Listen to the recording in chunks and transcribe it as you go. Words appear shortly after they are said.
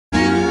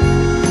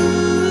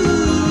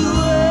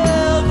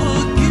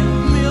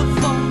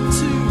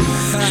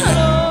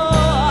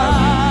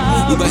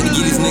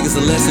Give these niggas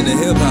a lesson in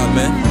hip hop,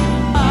 man.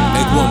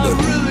 Eighth Wonder.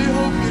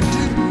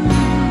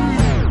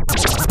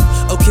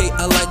 Okay,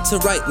 I like to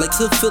write, like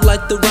to feel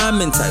like the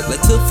rhyming type,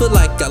 like to feel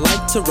like I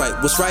like to write.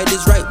 What's right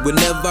is right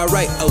whenever I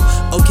write. Oh,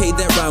 okay,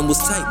 that rhyme was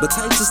tight, but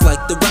tight just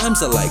like the rhymes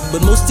I like.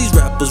 But most these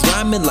rappers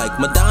rhyming like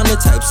Madonna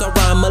types, I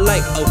rhyme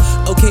alike. Oh,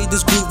 okay,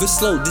 this groove is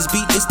slow, this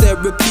beat is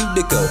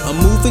therapeutical. I'm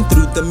moving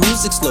through the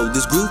music slow,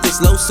 this groove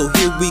is low, so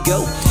here we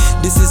go.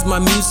 This is my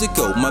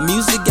musical, my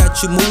music got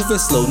you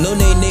moving slow. No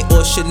nene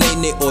or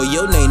shenane or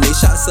yo nene,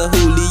 shots of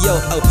Julio.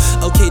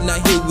 Oh, okay,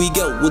 now here we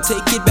go. We'll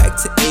take it back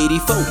to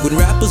 84 when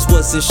rappers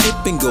wasn't shit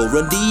and go.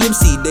 Run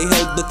DMC, they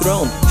held the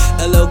throne.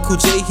 LL Cool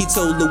J, he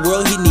told the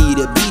world he need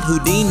a beat.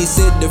 Houdini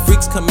said the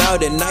freaks come out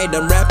at night,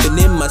 I'm rapping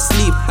in my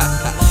sleep. Ha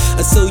ha,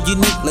 I'm so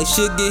unique like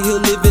Sugar Hill,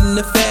 live in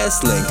the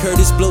fast lane.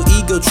 Curtis Blow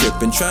ego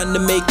tripping, trying to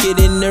make it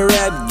in the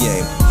rap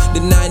game.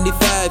 The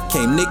 95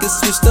 came, niggas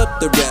switched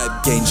up the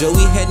rap game.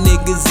 Joey had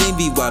niggas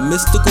envy while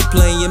Mystical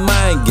playing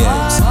mind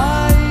games.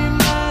 My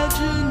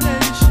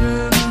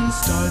imagination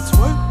starts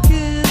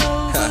working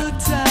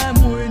overtime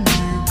when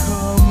you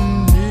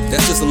come near.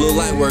 That's just a little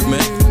light work,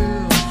 man.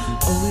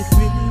 Oh, it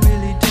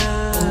really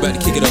does. About to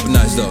kick it up a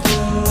notch, though.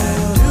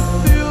 And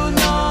if you're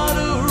not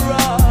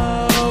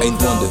around, Eighth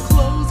Wonder. I'll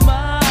close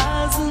my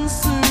eyes and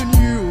soon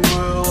you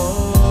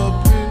will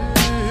appear.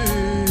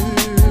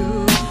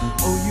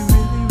 Oh, you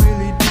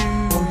really do.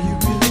 Oh, you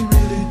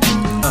really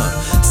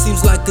do.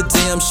 Seems like a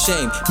damn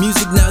shame.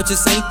 Music now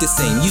just ain't the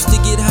same. Used to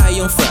get high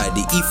on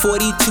Friday,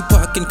 E40,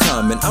 Tupac and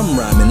Common. I'm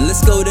rhyming,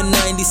 let's go to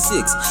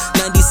 96,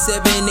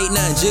 97,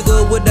 89.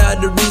 Jigga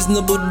without a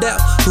reasonable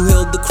doubt. Who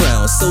held the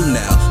crown? So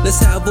now, let's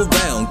have a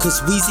round.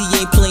 Cause Weezy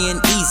ain't playing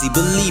easy.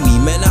 Believe me,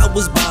 man, I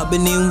was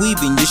bobbing and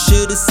weaving. You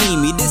should've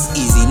seen me this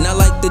easy. Not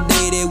like the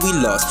day that we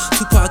lost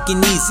Tupac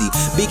and Easy.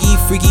 Biggie,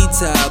 Freaky,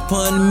 Ty,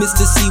 Pun,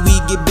 Mr. C, we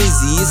get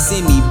busy. It's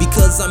in me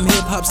because I'm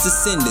hip hop's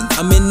descendant.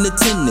 I'm in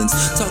attendance,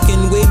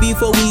 talking way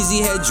before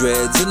Weezy had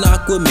dreads and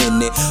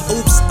Aquaman.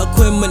 Oops,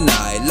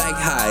 Aquemini, like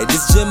hi,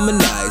 this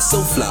Gemini,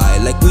 so fly.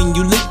 Like when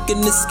you look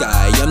in the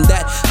sky, I'm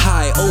that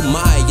high, oh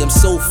my, I'm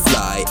so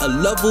fly. A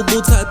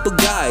lovable type of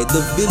guy,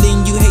 the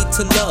villain you hate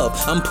to love.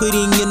 I'm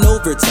putting in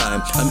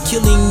overtime, I'm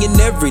killing in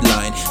every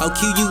line. I'll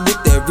kill you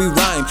with every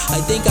rhyme. I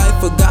think I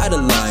forgot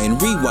a line,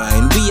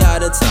 rewind, we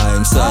out of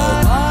time, so